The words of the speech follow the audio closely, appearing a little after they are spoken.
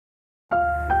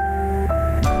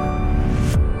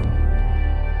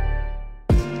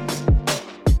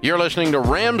You're listening to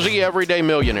Ramsey Everyday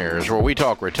Millionaires, where we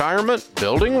talk retirement,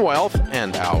 building wealth,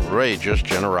 and outrageous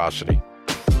generosity.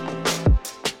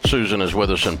 Susan is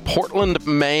with us in Portland,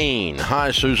 Maine.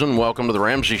 Hi, Susan. Welcome to the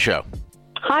Ramsey Show.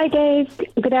 Hi, Dave.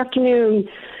 Good afternoon.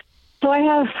 So I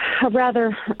have a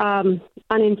rather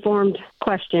uninformed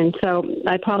question, so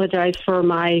I apologize for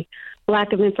my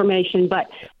lack of information, but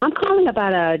I'm calling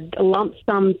about a lump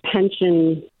sum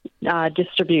pension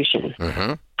distribution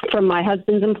from my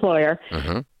husband's employer.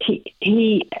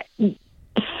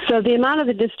 So the amount of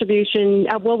the distribution,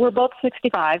 well, we're both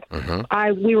 65.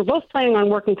 We were both planning on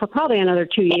working for probably another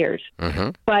 2 years,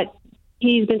 but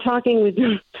he's been talking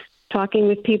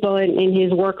with people in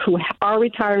his work who are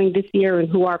retiring this year and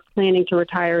who are planning to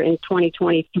retire in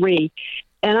 2023.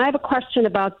 And I have a question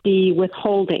about the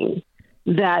withholding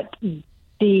that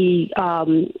the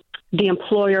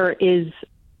employer is,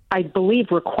 I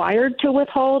believe, required to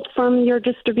withhold from your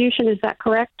distribution. Is that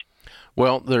correct?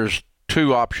 Well, there's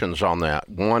two options on that.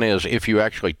 One is if you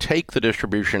actually take the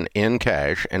distribution in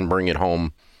cash and bring it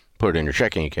home, put it in your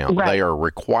checking account, they are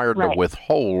required to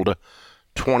withhold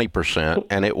 20%,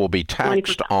 and it will be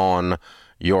taxed 20%. On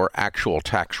your actual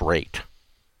tax rate,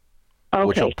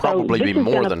 which will probably be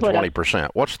more than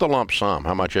 20%. What's the lump sum?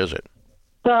 How much is it?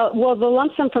 Well, the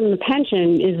lump sum from the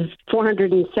pension is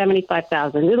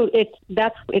 $475,000.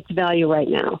 That's its value right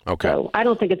now. Okay. So I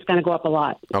don't think it's going to go up a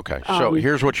lot. Okay. So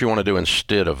here's what you want to do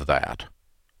instead of that.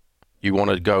 You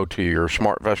want to go to your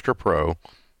SmartVestor Pro,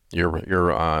 your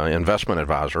investment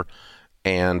advisor,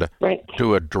 and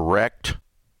do a direct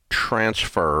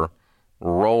transfer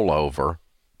rollover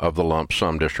of the lump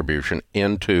sum distribution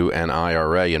into an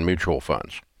IRA and mutual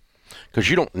funds, because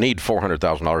you don't need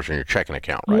 $400,000 in your checking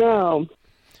account right now.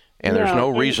 And there's no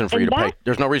reason for you to pay.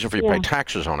 There's no reason for you to pay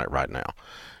taxes on it right now.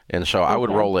 And so I would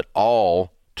roll it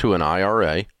all to an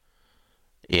IRA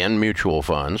in mutual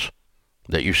funds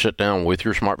that you sit down with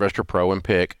your SmartVestor Pro and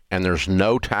pick, and there's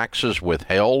no taxes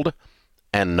withheld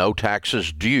and no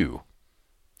taxes due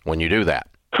when you do that.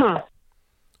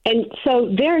 And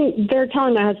so they're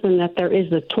telling my husband that there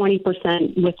is a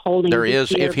 20% withholding. There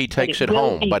is if he takes it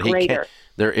home, but he can't.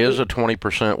 There is a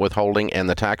 20% withholding, and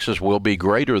the taxes will be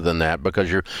greater than that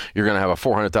because you're going to have a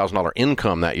 $400,000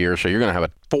 income that year, so you're going to have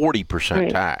a 40%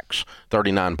 tax,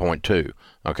 39.2.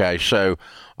 Okay, so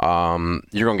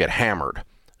you're going to get hammered.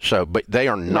 So, but they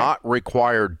are not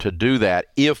required to do that.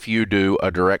 If you do a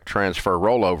direct transfer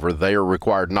rollover, they are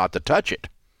required not to touch it.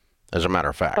 As a matter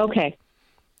of fact. Okay,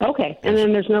 and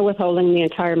then there's no withholding. The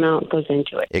entire amount goes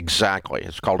into it. Exactly.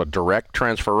 It's called a direct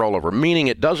transfer rollover, meaning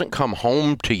it doesn't come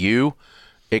home to you.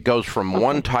 It goes from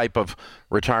one type of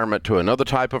retirement to another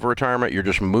type of retirement. You're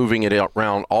just moving it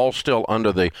around, all still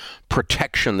under the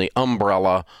protection, the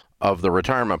umbrella of the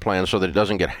retirement plan, so that it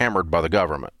doesn't get hammered by the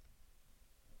government.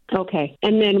 Okay.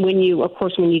 And then when you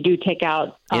do take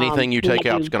out... anything you take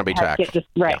out is going to be taxed.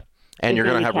 Yeah. And you're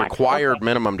going to have required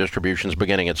minimum distributions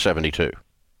beginning at 72.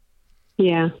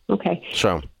 Yeah. Okay.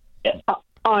 So,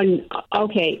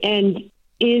 and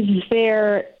is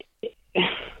there?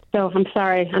 So I'm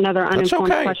sorry, another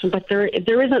uninformed question, but there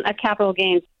isn't a capital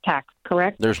gains tax,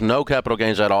 correct? There's no capital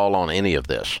gains at all on any of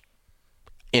this,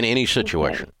 in any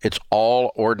situation. Okay. It's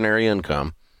all ordinary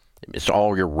income. It's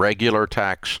all your regular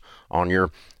tax on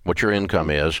what your income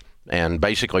is. And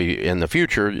basically, in the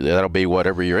future, that'll be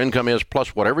whatever your income is,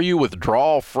 plus whatever you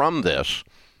withdraw from this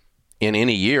in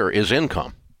any year is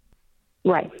income.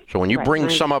 Right. So when you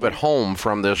bring some of it home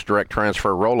from this direct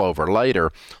transfer rollover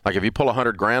later, like if you pull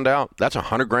 $100,000 out, that's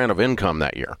 $100,000 of income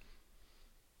that year.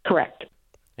 Correct.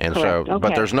 And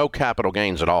but there's no capital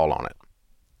gains at all on it.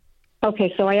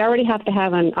 Okay, so I already have to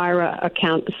have an IRA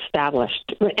account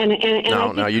established.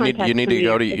 No, you need to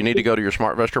go to your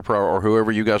SmartVestor Pro or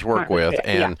whoever you guys work with,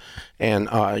 and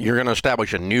you're going to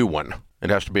establish a new one. It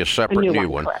has to be a separate new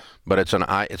one. But it's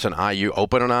you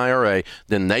open an IRA,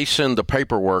 then they send the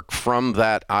paperwork from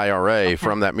that IRA,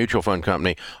 from that mutual fund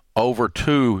company, over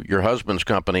to your husband's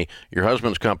company. Your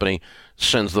husband's company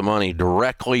sends the money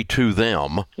directly to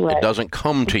them. Right. It doesn't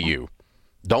come to you.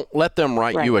 Don't let them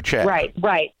write you a check. Right.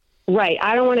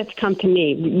 I don't want it to come to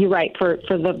me. You're right, for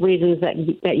the reasons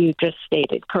that you just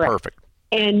stated. Correct. Perfect.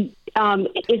 And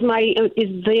is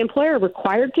the employer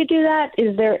required to do that?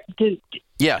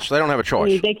 Yes, they don't have a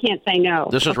choice. They can't say no.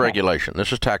 This is regulation.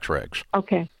 This is tax regs.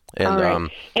 Okay. And,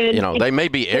 they may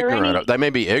be ignorant. They may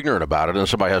be ignorant about it, and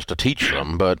somebody has to teach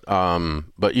them. But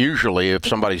usually, if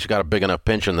somebody's got a big enough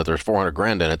pension that there's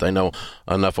 $400,000 in it, they know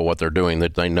enough of what they're doing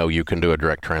that they know you can do a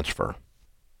direct transfer.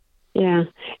 Yeah.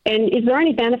 And is there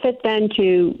any benefit then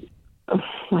to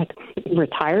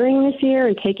retiring this year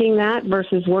and taking that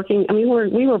versus working? I mean,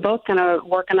 we were both going to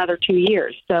work another 2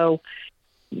 years. So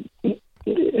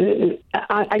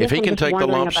if he can take the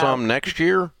lump sum next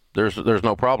year, there's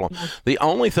no problem. The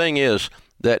only thing is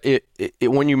that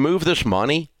when you move this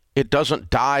money, it doesn't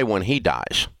die when he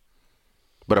dies,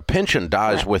 but a pension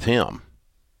dies with him.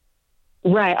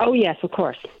 Right. Oh, yes, of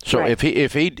course. So if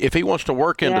he wants to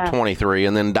work into 23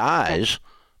 and then dies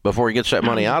before he gets that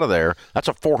money out of there, that's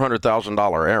a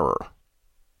 $400,000 error.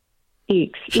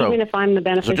 Even if I'm the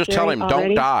beneficiary. So just tell him,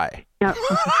 already? Don't die. No.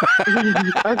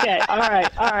 Okay. All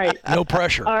right. No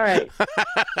pressure. All right.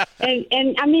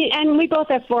 And I mean, and we both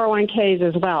have 401ks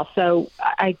as well. So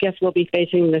I guess we'll be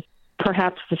facing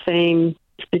perhaps the same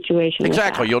situation.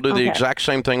 Exactly. You'll do the exact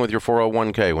same thing with your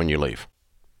 401k when you leave.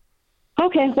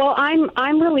 Okay. Well,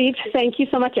 I'm relieved. Thank you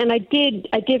so much. And I did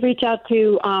reach out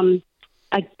to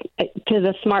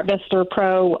the SmartVestor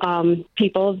Pro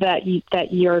people that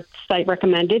your site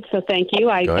recommended. So thank you.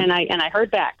 I heard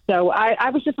back. So I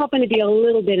was just hoping to be a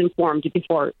little bit informed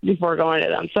before going to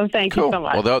them. So thank you so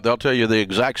much. Well, they'll tell you the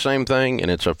exact same thing,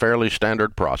 and it's a fairly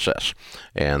standard process,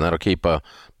 and that'll keep a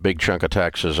big chunk of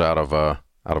taxes out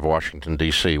of Washington,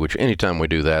 D.C., which anytime we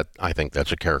do that, I think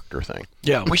that's a character thing.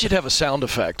 Yeah, we should have a sound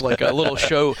effect, like a little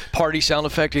show party sound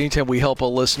effect anytime we help a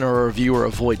listener or a viewer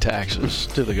avoid taxes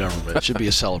to the government. It should be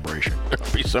a celebration.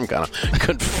 It'll be some kind of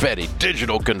confetti,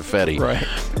 digital confetti. Right.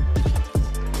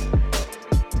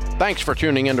 Thanks for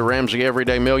tuning in to Ramsey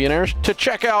Everyday Millionaires. To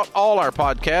check out all our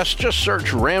podcasts, just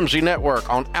search Ramsey Network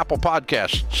on Apple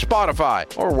Podcasts, Spotify,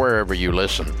 or wherever you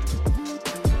listen.